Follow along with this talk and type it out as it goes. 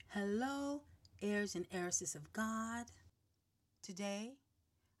Hello, heirs and heiresses of God. Today,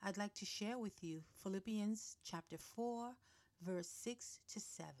 I'd like to share with you Philippians chapter 4, verse 6 to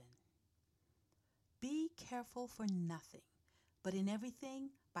 7. Be careful for nothing, but in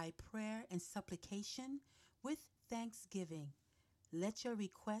everything, by prayer and supplication, with thanksgiving, let your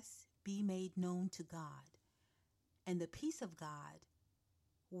requests be made known to God. And the peace of God,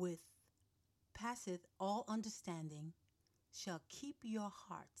 which passeth all understanding, shall keep your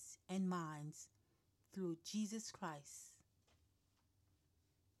hearts and minds through Jesus Christ.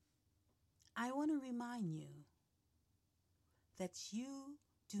 I want to remind you that you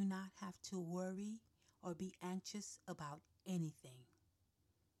do not have to worry or be anxious about anything.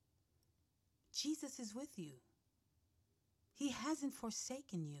 Jesus is with you. He hasn't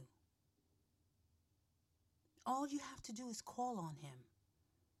forsaken you. All you have to do is call on Him,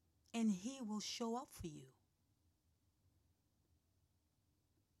 and He will show up for you.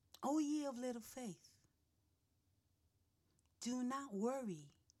 O ye of little faith, do not worry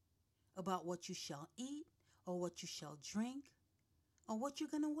about what you shall eat or what you shall drink or what you're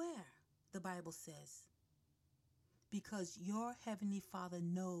going to wear, the Bible says, because your Heavenly Father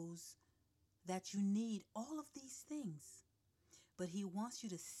knows that you need all of these things. But He wants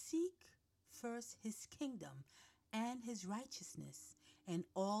you to seek first His kingdom and His righteousness, and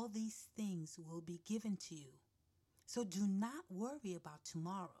all these things will be given to you. So do not worry about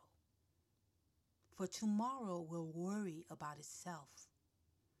tomorrow, for tomorrow will worry about itself.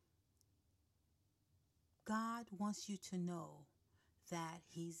 God wants you to know that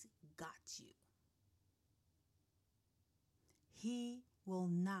He's got you. He will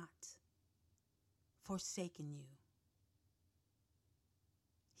not forsaken you.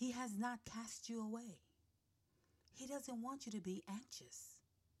 He has not cast you away. He doesn't want you to be anxious.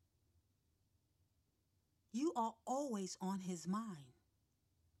 You are always on His mind.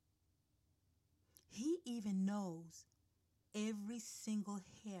 He even knows every single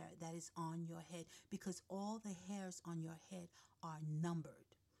hair that is on your head, because all the hairs on your head are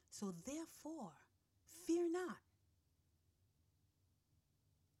numbered. So therefore, fear not.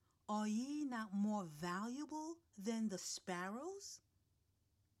 Are ye not more valuable than the sparrows?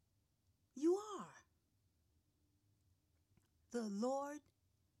 You are. The Lord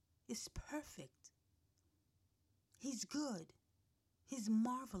is perfect. He's good. He's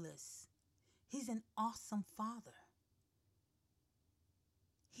marvelous. He's an awesome Father.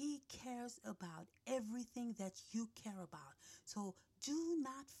 He cares about everything that you care about. So do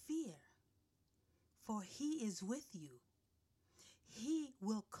not fear, for He is with you. He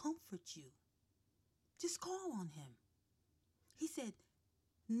will comfort you. Just call on Him. He said,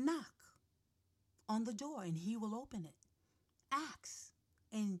 knock on the door and He will open it. Ask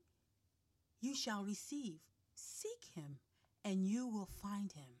and you shall receive. Seek Him and you will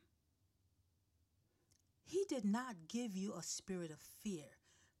find Him. He did not give you a spirit of fear,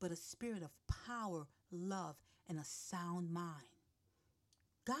 but a spirit of power, love, and a sound mind.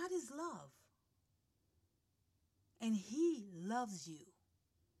 God is love, and He loves you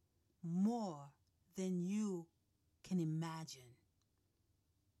more than you can imagine.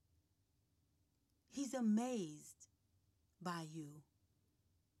 He's amazed by you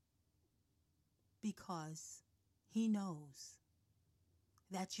because He knows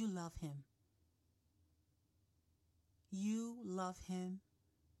that you love Him. You love Him.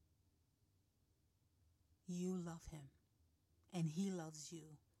 You love Him. And He loves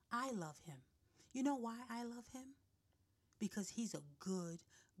you. I love Him. You know why I love Him? Because He's a good,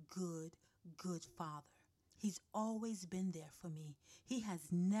 good, good Father. He's always been there for me. He has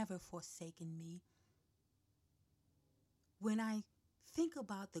never forsaken me. When I think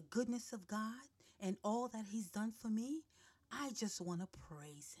about the goodness of God and all that He's done for me, I just want to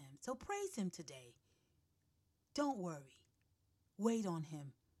praise Him. So praise Him today. Don't worry. Wait on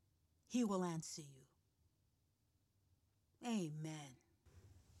Him. He will answer you. Amen.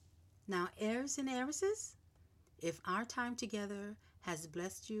 Now, heirs and heiresses, if our time together has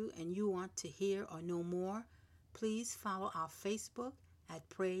blessed you and you want to hear or know more, please follow our Facebook at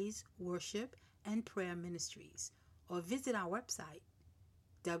Praise, Worship, and Prayer Ministries, or visit our website,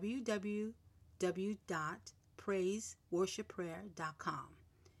 www.praiseworshipprayer.com.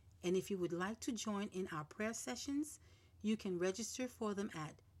 And if you would like to join in our prayer sessions, you can register for them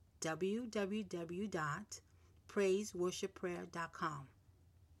at www.praiseworshipprayer.com.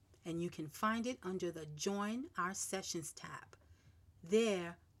 And you can find it under the Join Our Sessions tab.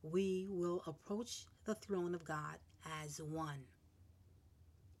 There we will approach the throne of God as one.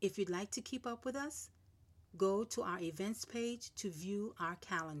 If you'd like to keep up with us, go to our events page to view our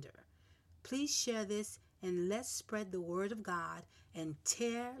calendar. Please share this and let's spread the word of God and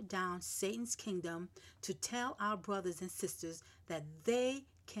tear down Satan's kingdom to tell our brothers and sisters that they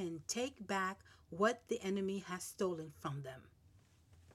can take back what the enemy has stolen from them.